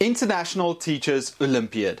International Teachers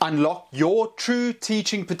Olympiad. Unlock your true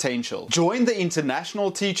teaching potential. Join the International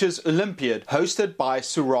Teachers Olympiad hosted by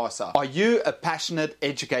Surasa. Are you a passionate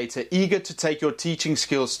educator eager to take your teaching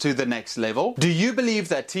skills to the next level? Do you believe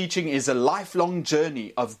that teaching is a lifelong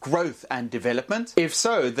journey of growth and development? If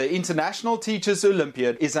so, the International Teachers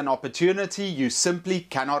Olympiad is an opportunity you simply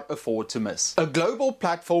cannot afford to miss. A global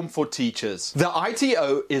platform for teachers. The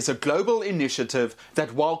ITO is a global initiative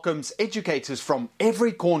that welcomes educators from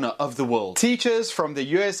every corner of the world. Teachers from the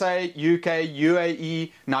USA, UK,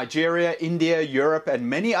 UAE, Nigeria, India, Europe, and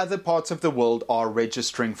many other parts of the world are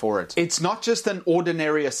registering for it. It's not just an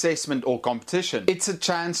ordinary assessment or competition. It's a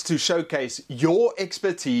chance to showcase your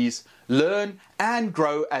expertise, learn and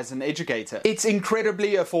grow as an educator. It's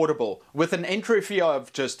incredibly affordable with an entry fee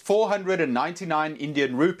of just 499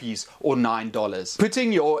 Indian rupees or $9,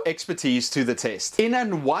 putting your expertise to the test. In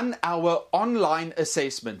an 1-hour online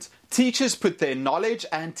assessment, teachers put their knowledge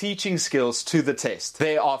and teaching skills to the test.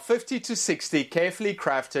 There are 50 to 60 carefully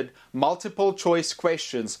crafted multiple choice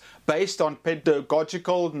questions based on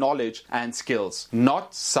pedagogical knowledge and skills,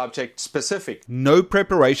 not subject specific. No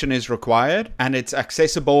preparation is required, and it's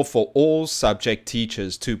accessible for all subject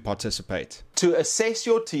teachers to participate. To assess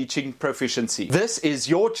your teaching proficiency, this is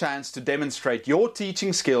your chance to demonstrate your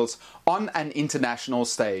teaching skills on an international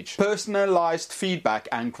stage. Personalized feedback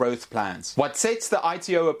and growth plans. What sets the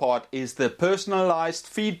ITO apart is the personalized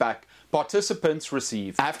feedback participants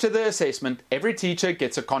receive. After the assessment, every teacher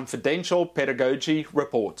gets a confidential pedagogy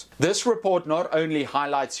report. This report not only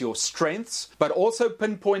highlights your strengths, but also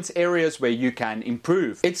pinpoints areas where you can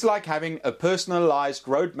improve. It's like having a personalized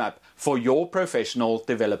roadmap for your professional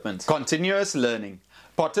development. Continuous learning.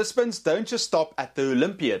 Participants don't just stop at the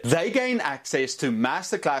Olympiad. They gain access to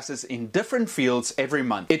masterclasses in different fields every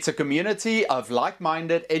month. It's a community of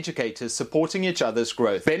like-minded educators supporting each other's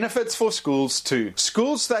growth. Benefits for schools too.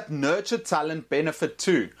 Schools that nurture talent benefit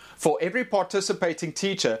too. For every participating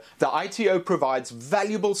teacher, the ITO provides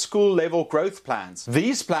valuable school-level growth plans.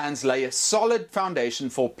 These plans lay a solid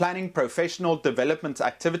foundation for planning professional development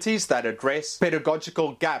activities that address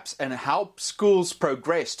pedagogical gaps and help schools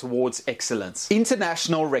progress towards excellence.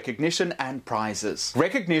 International recognition and prizes.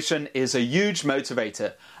 Recognition is a huge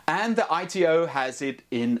motivator, and the ITO has it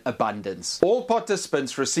in abundance. All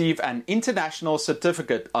participants receive an international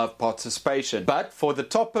certificate of participation, but for the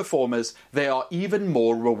top performers, there are even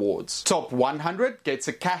more rewards. Top 100 gets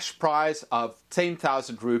a cash prize of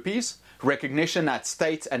 10,000 rupees, recognition at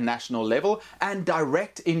state and national level, and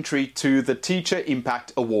direct entry to the Teacher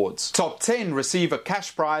Impact Awards. Top 10 receive a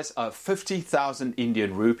cash prize of 50,000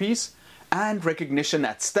 Indian rupees, and recognition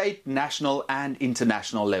at state, national and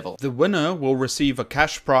international level. The winner will receive a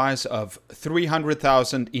cash prize of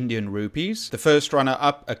 300,000 Indian rupees, the first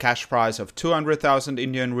runner-up a cash prize of 200,000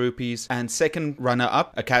 Indian rupees, and second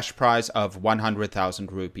runner-up a cash prize of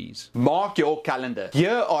 100,000 rupees. Mark your calendar.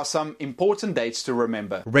 Here are some important dates to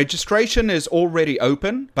remember. Registration is already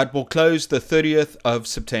open, but will close the 30th of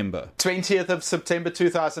September. 20th of September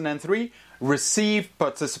 2003, receive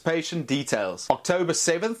participation details. October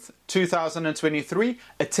 7th, 2023,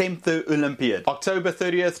 attempt the Olympiad. October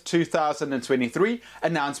 30th, 2023,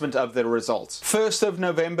 announcement of the results. 1st of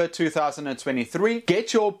November 2023,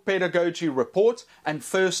 get your pedagogy report and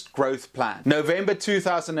first growth plan. November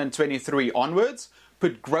 2023 onwards,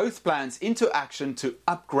 put growth plans into action to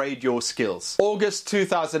upgrade your skills. August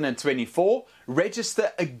 2024,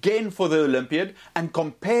 register again for the Olympiad and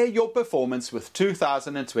compare your performance with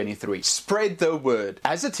 2023. Spread the word.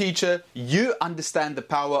 As a teacher, you understand the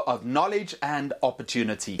power of knowledge and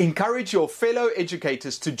opportunity. Encourage your fellow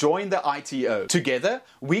educators to join the ITO. Together,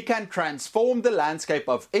 we can transform the landscape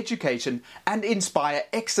of education and inspire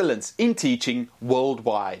excellence in teaching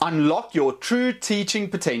worldwide. Unlock your true teaching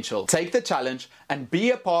potential. Take the challenge and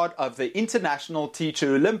be a part of the International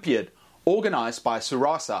Teacher Olympiad, organized by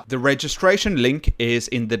Surasa. The registration link is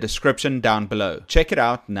in the description down below. Check it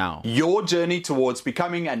out now. Your journey towards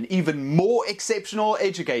becoming an even more exceptional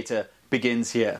educator begins here.